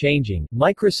me as changing.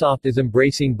 Microsoft is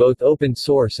embracing both open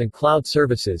source and cloud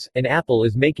services, and Apple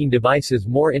is making devices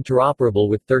more interoperable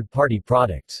with third-party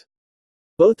products.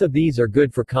 Both of these are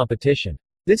good for competition.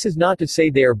 This is not to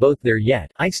say they are both there yet.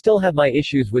 I still have my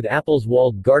issues with Apple's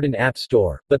walled garden app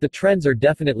store, but the trends are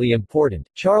definitely important.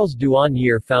 Charles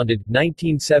Douanier founded,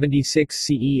 1976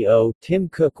 CEO, Tim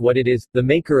Cook. What it is, the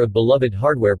maker of beloved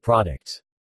hardware products.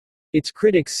 Its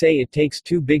critics say it takes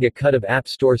too big a cut of App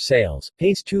Store sales,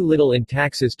 pays too little in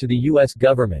taxes to the U.S.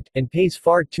 government, and pays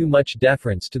far too much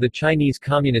deference to the Chinese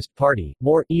Communist Party,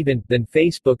 more, even, than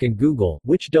Facebook and Google,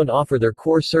 which don't offer their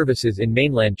core services in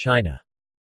mainland China.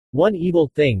 One evil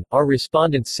thing, our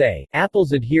respondents say,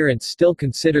 Apple's adherents still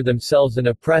consider themselves an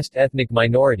oppressed ethnic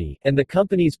minority, and the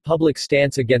company's public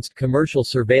stance against commercial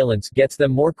surveillance gets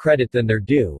them more credit than their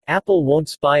due. Apple won't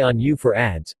spy on you for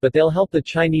ads, but they'll help the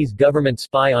Chinese government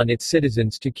spy on its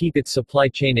citizens to keep its supply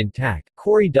chain intact.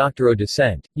 Cory Doctorow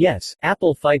dissent. Yes,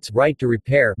 Apple fights right to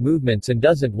repair movements and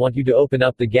doesn't want you to open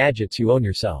up the gadgets you own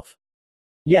yourself.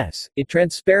 Yes, it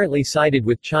transparently sided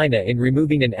with China in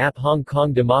removing an app Hong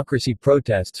Kong democracy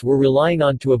protests were relying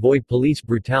on to avoid police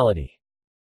brutality.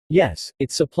 Yes,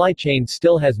 its supply chain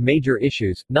still has major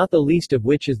issues, not the least of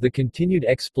which is the continued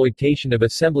exploitation of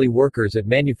assembly workers at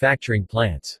manufacturing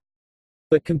plants.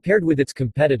 But compared with its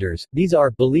competitors, these are,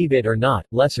 believe it or not,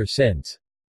 lesser sins.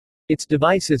 Its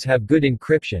devices have good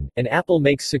encryption, and Apple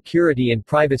makes security and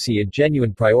privacy a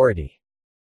genuine priority.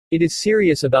 It is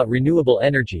serious about renewable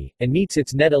energy, and meets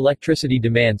its net electricity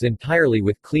demands entirely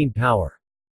with clean power.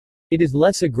 It is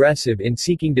less aggressive in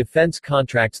seeking defense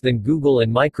contracts than Google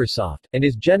and Microsoft, and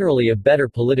is generally a better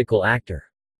political actor.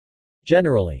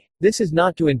 Generally. This is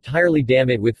not to entirely damn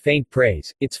it with faint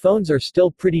praise, its phones are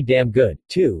still pretty damn good,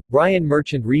 too. Brian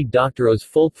Merchant. Read Doctorow's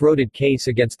full-throated case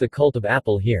against the cult of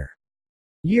Apple here.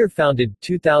 Year founded,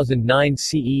 2009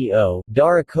 CEO,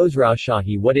 Dara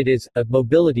Khosrowshahi. What it is, a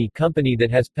mobility company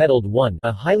that has peddled 1.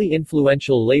 A highly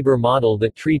influential labor model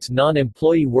that treats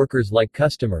non-employee workers like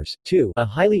customers, 2. A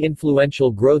highly influential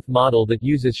growth model that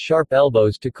uses sharp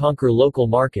elbows to conquer local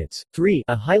markets, 3.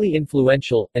 A highly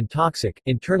influential, and toxic,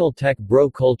 internal tech bro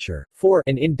culture, 4.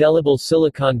 An indelible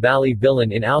Silicon Valley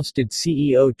villain in ousted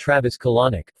CEO Travis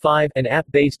Kalanick, 5. An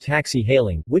app-based taxi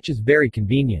hailing, which is very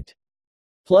convenient.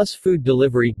 Plus food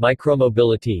delivery,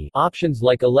 micromobility, options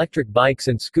like electric bikes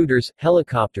and scooters,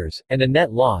 helicopters, and a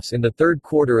net loss in the third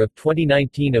quarter of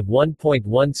 2019 of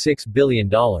 $1.16 billion.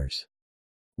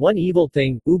 One evil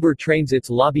thing, Uber trains its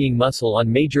lobbying muscle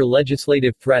on major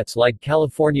legislative threats like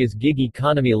California's gig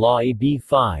economy law AB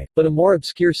 5, but a more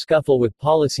obscure scuffle with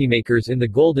policymakers in the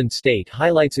Golden State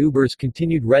highlights Uber's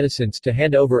continued reticence to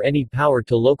hand over any power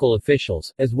to local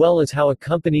officials, as well as how a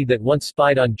company that once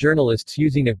spied on journalists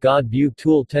using a God view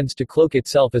tool tends to cloak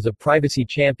itself as a privacy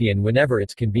champion whenever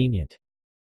it's convenient.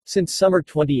 Since summer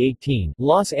 2018,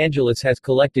 Los Angeles has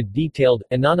collected detailed,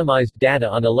 anonymized data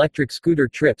on electric scooter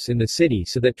trips in the city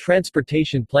so that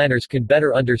transportation planners can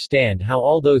better understand how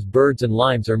all those birds and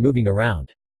limes are moving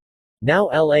around. Now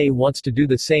LA wants to do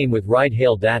the same with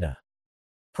ride-hail data.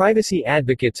 Privacy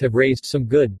advocates have raised some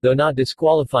good, though not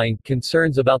disqualifying,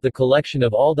 concerns about the collection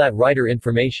of all that rider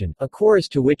information, a chorus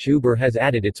to which Uber has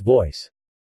added its voice.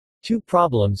 2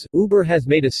 problems. Uber has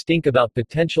made a stink about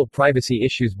potential privacy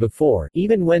issues before,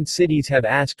 even when cities have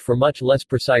asked for much less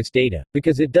precise data,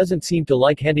 because it doesn't seem to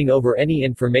like handing over any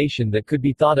information that could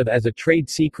be thought of as a trade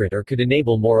secret or could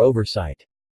enable more oversight.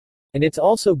 And it's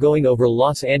also going over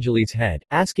Los Angeles' head,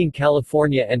 asking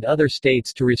California and other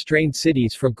states to restrain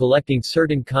cities from collecting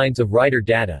certain kinds of rider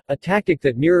data, a tactic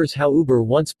that mirrors how Uber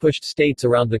once pushed states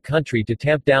around the country to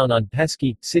tamp down on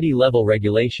pesky, city-level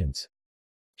regulations.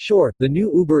 Sure, the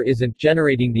new Uber isn't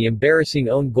generating the embarrassing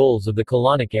own goals of the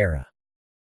Kalanick era.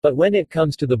 But when it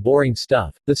comes to the boring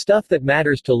stuff, the stuff that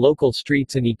matters to local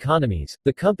streets and economies,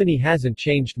 the company hasn't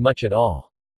changed much at all.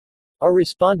 Our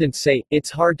respondents say, it's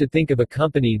hard to think of a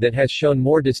company that has shown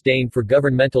more disdain for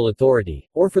governmental authority,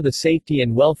 or for the safety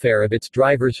and welfare of its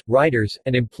drivers, riders,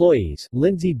 and employees.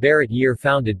 Lindsay Barrett. Year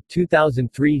founded,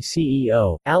 2003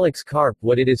 CEO, Alex Karp.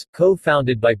 What it is,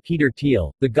 co-founded by Peter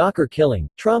Thiel, the Gawker killing,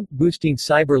 Trump-boosting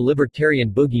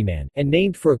cyber-libertarian boogeyman, and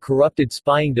named for a corrupted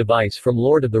spying device from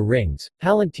Lord of the Rings.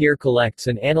 Palantir collects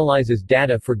and analyzes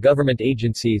data for government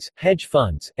agencies, hedge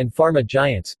funds, and pharma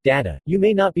giants, data, you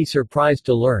may not be surprised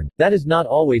to learn, that is not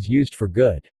always used for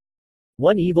good.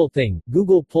 One evil thing,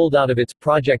 Google pulled out of its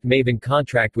Project Maven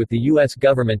contract with the U.S.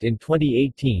 government in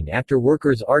 2018 after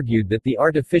workers argued that the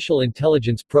artificial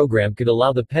intelligence program could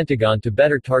allow the Pentagon to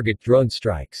better target drone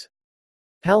strikes.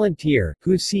 Palantir,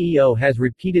 whose CEO has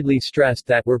repeatedly stressed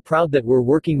that we're proud that we're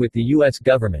working with the U.S.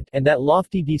 government and that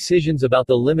lofty decisions about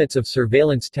the limits of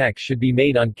surveillance tech should be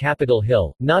made on Capitol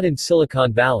Hill, not in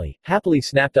Silicon Valley, happily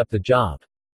snapped up the job.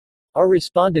 Our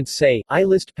respondents say, I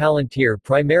list Palantir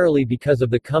primarily because of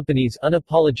the company's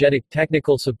unapologetic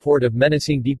technical support of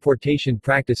menacing deportation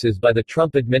practices by the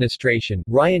Trump administration.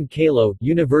 Ryan Calo,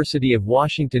 University of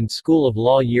Washington School of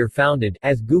Law. Year founded,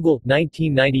 as Google,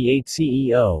 1998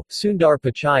 CEO, Sundar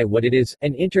Pichai. What it is,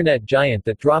 an internet giant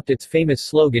that dropped its famous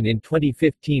slogan in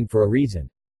 2015 for a reason.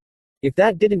 If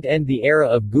that didn't end the era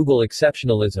of Google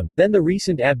exceptionalism, then the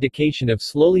recent abdication of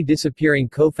slowly disappearing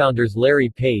co-founders Larry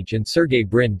Page and Sergey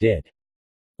Brin did.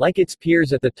 Like its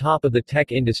peers at the top of the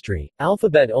tech industry,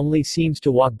 Alphabet only seems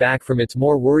to walk back from its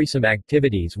more worrisome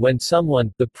activities when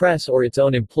someone, the press or its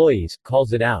own employees,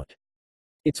 calls it out.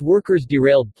 Its workers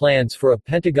derailed plans for a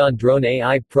Pentagon drone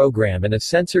AI program and a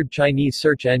censored Chinese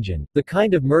search engine, the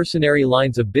kind of mercenary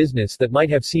lines of business that might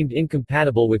have seemed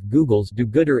incompatible with Google's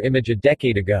do-gooder image a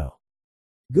decade ago.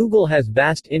 Google has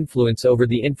vast influence over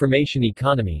the information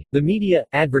economy, the media,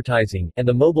 advertising, and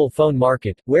the mobile phone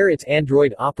market, where its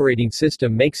Android operating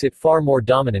system makes it far more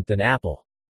dominant than Apple.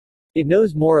 It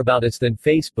knows more about us than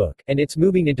Facebook, and it's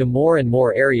moving into more and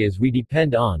more areas we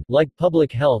depend on, like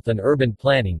public health and urban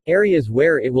planning, areas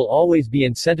where it will always be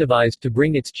incentivized to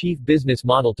bring its chief business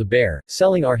model to bear,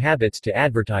 selling our habits to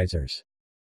advertisers.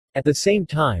 At the same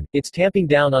time, it's tamping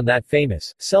down on that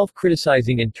famous,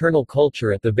 self-criticizing internal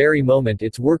culture at the very moment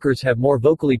its workers have more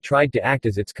vocally tried to act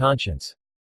as its conscience.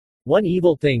 One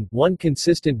evil thing, one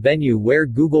consistent venue where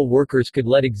Google workers could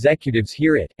let executives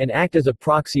hear it, and act as a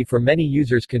proxy for many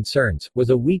users' concerns,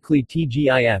 was a weekly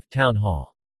TGIF town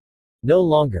hall. No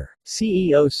longer.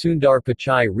 CEO Sundar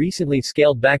Pichai recently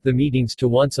scaled back the meetings to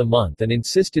once a month and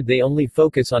insisted they only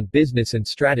focus on business and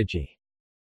strategy.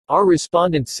 Our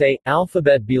respondents say,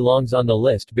 Alphabet belongs on the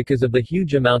list because of the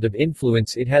huge amount of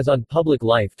influence it has on public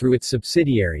life through its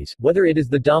subsidiaries, whether it is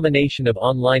the domination of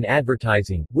online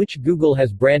advertising, which Google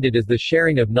has branded as the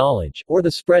sharing of knowledge, or the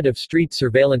spread of street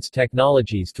surveillance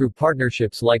technologies through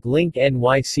partnerships like Link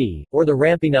NYC, or the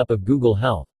ramping up of Google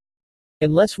Health.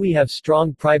 Unless we have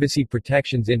strong privacy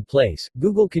protections in place,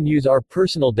 Google can use our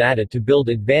personal data to build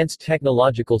advanced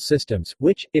technological systems,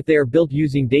 which, if they are built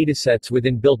using datasets with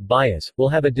inbuilt bias, will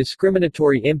have a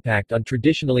discriminatory impact on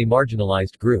traditionally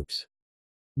marginalized groups.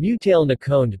 Mutail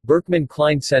Nakond, Berkman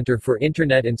Klein Center for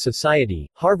Internet and Society,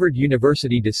 Harvard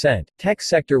University Dissent, tech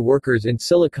sector workers in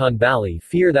Silicon Valley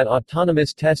fear that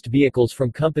autonomous test vehicles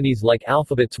from companies like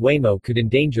Alphabet's Waymo could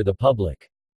endanger the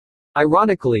public.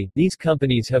 Ironically, these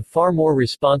companies have far more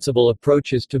responsible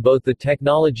approaches to both the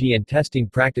technology and testing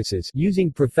practices,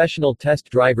 using professional test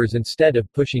drivers instead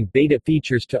of pushing beta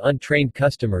features to untrained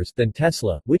customers, than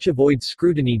Tesla, which avoids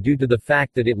scrutiny due to the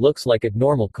fact that it looks like a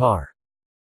normal car.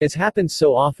 As happens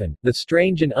so often, the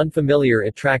strange and unfamiliar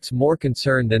attracts more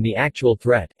concern than the actual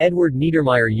threat. Edward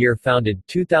Niedermeyer Year founded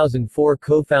 2004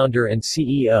 co-founder and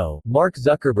CEO, Mark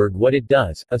Zuckerberg. What it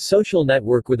does, a social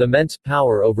network with immense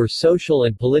power over social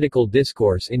and political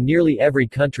discourse in nearly every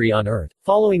country on Earth.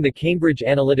 Following the Cambridge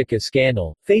Analytica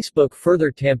scandal, Facebook further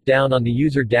tamped down on the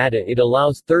user data it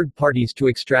allows third parties to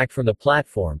extract from the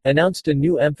platform, announced a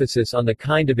new emphasis on the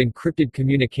kind of encrypted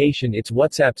communication its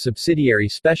WhatsApp subsidiary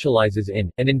specializes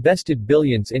in, and invested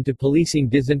billions into policing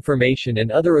disinformation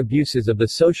and other abuses of the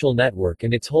social network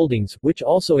and its holdings, which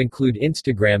also include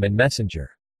Instagram and Messenger.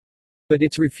 But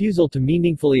its refusal to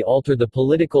meaningfully alter the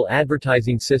political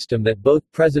advertising system that both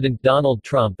President Donald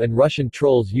Trump and Russian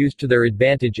trolls used to their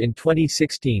advantage in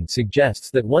 2016 suggests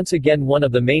that once again one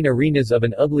of the main arenas of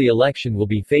an ugly election will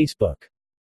be Facebook.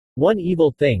 One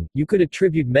evil thing, you could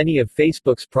attribute many of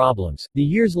Facebook's problems, the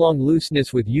years-long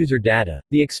looseness with user data,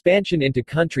 the expansion into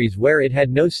countries where it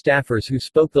had no staffers who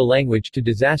spoke the language to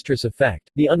disastrous effect,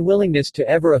 the unwillingness to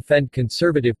ever offend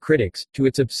conservative critics, to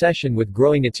its obsession with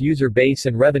growing its user base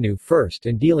and revenue first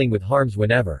and dealing with harms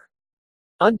whenever.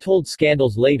 Untold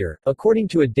scandals later, according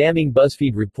to a damning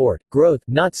BuzzFeed report, growth,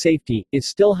 not safety, is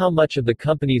still how much of the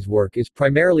company's work is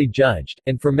primarily judged,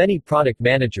 and for many product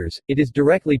managers, it is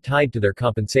directly tied to their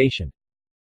compensation.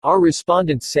 Our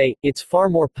respondents say, it's far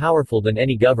more powerful than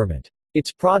any government.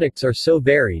 Its products are so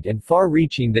varied and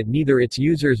far-reaching that neither its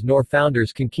users nor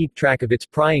founders can keep track of its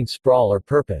prying sprawl or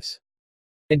purpose.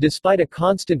 And despite a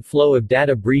constant flow of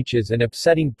data breaches and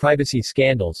upsetting privacy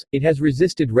scandals, it has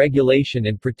resisted regulation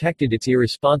and protected its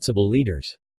irresponsible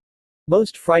leaders.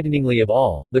 Most frighteningly of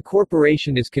all, the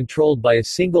corporation is controlled by a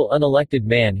single unelected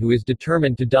man who is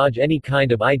determined to dodge any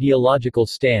kind of ideological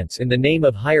stance in the name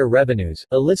of higher revenues.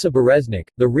 Alyssa Bereznik,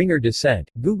 The Ringer Dissent,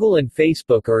 Google and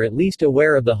Facebook are at least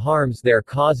aware of the harms they are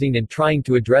causing and trying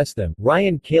to address them.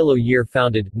 Ryan Calo Year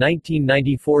founded,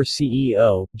 1994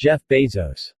 CEO, Jeff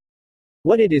Bezos.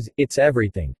 What it is, it's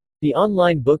everything. The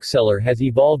online bookseller has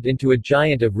evolved into a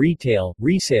giant of retail,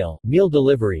 resale, meal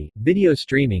delivery, video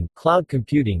streaming, cloud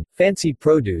computing, fancy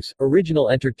produce, original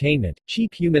entertainment,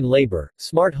 cheap human labor,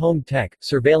 smart home tech,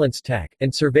 surveillance tech,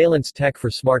 and surveillance tech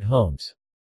for smart homes.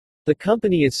 The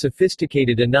company is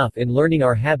sophisticated enough in learning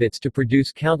our habits to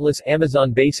produce countless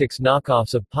Amazon Basics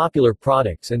knockoffs of popular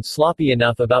products and sloppy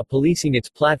enough about policing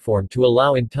its platform to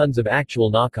allow in tons of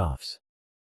actual knockoffs.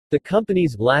 The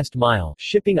company's last-mile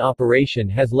shipping operation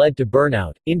has led to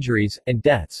burnout, injuries, and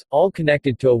deaths, all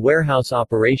connected to a warehouse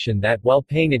operation that, while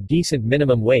paying a decent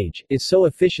minimum wage, is so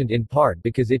efficient in part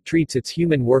because it treats its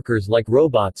human workers like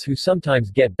robots who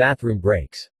sometimes get bathroom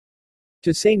breaks.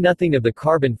 To say nothing of the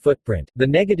carbon footprint, the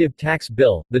negative tax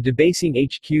bill, the debasing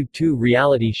HQ2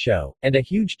 reality show, and a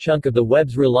huge chunk of the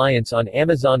web's reliance on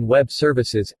Amazon Web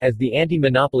Services, as the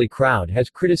anti-monopoly crowd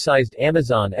has criticized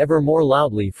Amazon ever more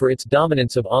loudly for its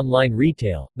dominance of online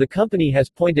retail, the company has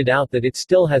pointed out that it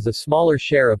still has a smaller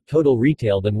share of total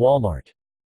retail than Walmart.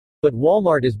 But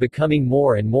Walmart is becoming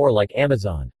more and more like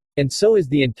Amazon. And so is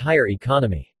the entire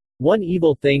economy. One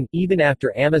evil thing, even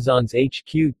after Amazon's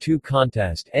HQ2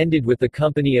 contest ended with the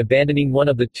company abandoning one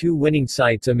of the two winning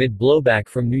sites amid blowback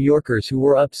from New Yorkers who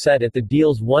were upset at the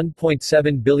deal's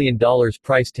 $1.7 billion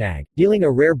price tag, dealing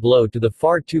a rare blow to the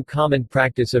far too common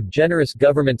practice of generous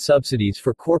government subsidies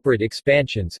for corporate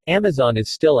expansions, Amazon is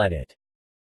still at it.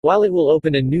 While it will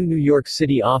open a new New York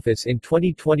City office in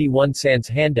 2021 sans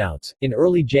handouts, in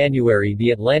early January the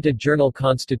Atlanta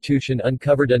Journal-Constitution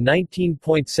uncovered a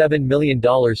 $19.7 million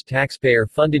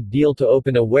taxpayer-funded deal to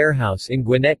open a warehouse in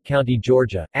Gwinnett County,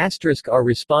 Georgia. Our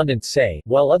respondents say,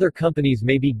 while other companies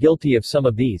may be guilty of some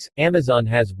of these, Amazon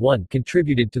has 1.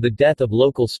 Contributed to the death of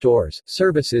local stores,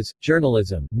 services,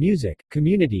 journalism, music,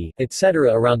 community,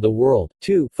 etc. around the world,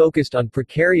 2. Focused on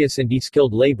precarious and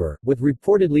de-skilled labor, with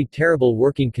reportedly terrible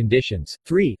working conditions,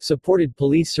 3. Supported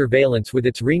police surveillance with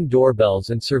its Ring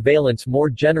doorbells and surveillance more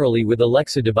generally with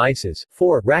Alexa devices,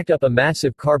 4. Racked up a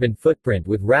massive carbon footprint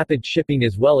with rapid shipping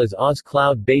as well as Oz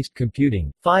cloud-based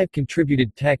computing, 5.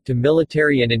 Contributed tech to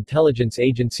military and intelligence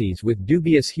agencies with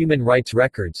dubious human rights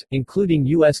records, including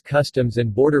U.S. Customs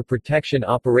and Border Protection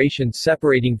operations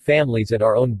separating families at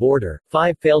our own border,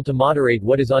 5. Failed to moderate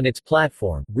what is on its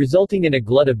platform, resulting in a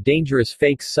glut of dangerous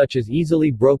fakes such as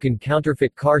easily broken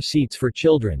counterfeit car seats for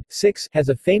children, 6. Has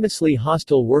a famously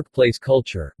hostile workplace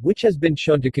culture, which has been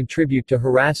shown to contribute to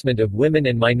harassment of women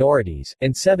and minorities,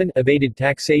 and 7. Evaded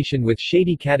taxation with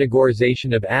shady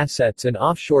categorization of assets and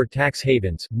offshore tax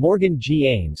havens. Morgan G.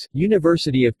 Ames,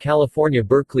 University of California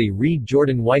Berkeley. Read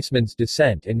Jordan Weissman's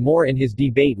dissent and more in his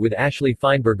debate with Ashley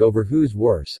Feinberg over who's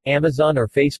worse, Amazon or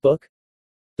Facebook?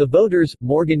 The Voters,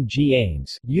 Morgan G.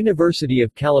 Ames, University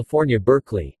of California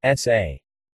Berkeley, S.A.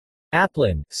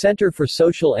 Aplin, Center for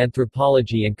Social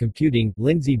Anthropology and Computing,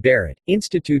 Lindsay Barrett,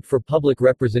 Institute for Public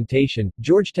Representation,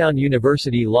 Georgetown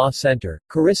University Law Center,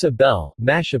 Carissa Bell,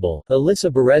 Mashable,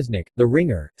 Alyssa Bereznik, The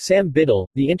Ringer, Sam Biddle,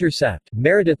 The Intercept,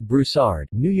 Meredith Broussard,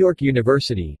 New York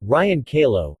University, Ryan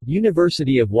Kalo,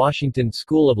 University of Washington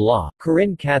School of Law,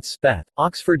 Corinne Katz-Speth,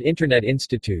 Oxford Internet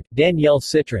Institute, Danielle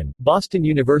Citron, Boston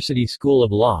University School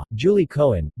of Law, Julie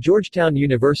Cohen, Georgetown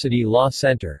University Law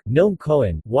Center, Noam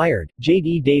Cohen, Wired, Jade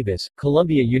E. Davis,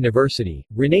 Columbia University,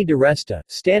 Renee DiResta,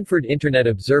 Stanford Internet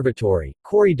Observatory,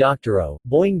 Cory Doctorow,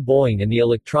 Boing Boing and the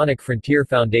Electronic Frontier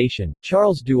Foundation,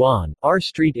 Charles Duan, R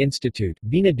Street Institute,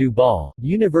 Vina Dubal,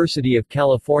 University of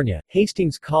California,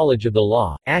 Hastings College of the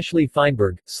Law, Ashley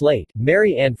Feinberg, Slate,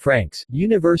 Mary Ann Franks,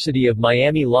 University of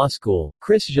Miami Law School,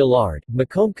 Chris Gillard,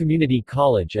 Macomb Community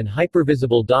College and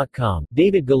Hypervisible.com,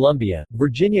 David Columbia,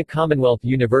 Virginia Commonwealth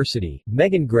University,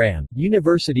 Megan Graham,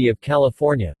 University of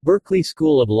California, Berkeley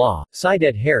School of Law,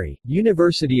 Saidet Harry,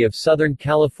 University of Southern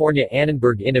California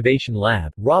Annenberg Innovation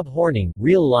Lab, Rob Horning,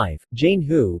 Real Life, Jane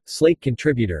Hu, Slate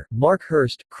contributor, Mark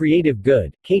Hurst, Creative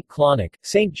Good, Kate Klonick,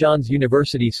 St. John's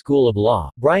University School of Law,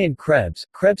 Brian Krebs,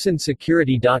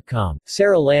 KrebsonSecurity.com,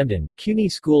 Sarah Lambden, CUNY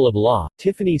School of Law,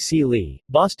 Tiffany C. Lee,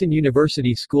 Boston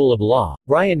University School of Law,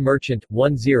 Brian Merchant,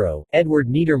 10, Edward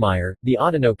Niedermeyer, The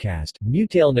Autonocast,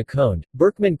 Mutail Nakone,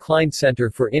 Berkman Klein Center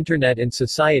for Internet and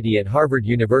Society at Harvard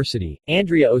University,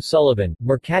 Andrea O'Sullivan,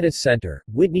 Mercatus Center,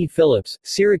 Whitney Phillips,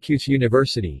 Syracuse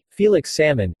University, Felix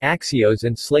Salmon, Axios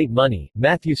and Slate Money,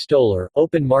 Matthew Stoller,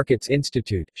 Open Markets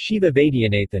Institute, Shiva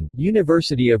Vaidyanathan,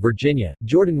 University of Virginia,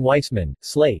 Jordan Weissman,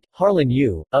 Slate, Harlan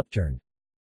Yu, Upturn.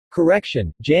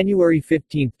 Correction, January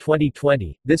 15,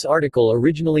 2020. This article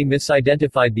originally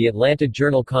misidentified the Atlanta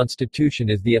Journal-Constitution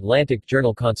as the Atlantic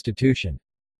Journal-Constitution.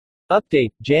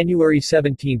 Update, January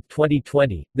 17,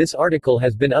 2020. This article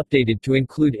has been updated to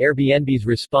include Airbnb's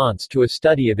response to a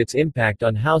study of its impact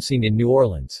on housing in New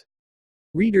Orleans.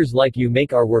 Readers like you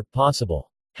make our work possible.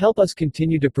 Help us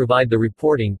continue to provide the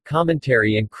reporting,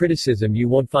 commentary and criticism you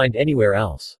won't find anywhere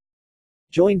else.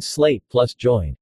 Join Slate Plus Join.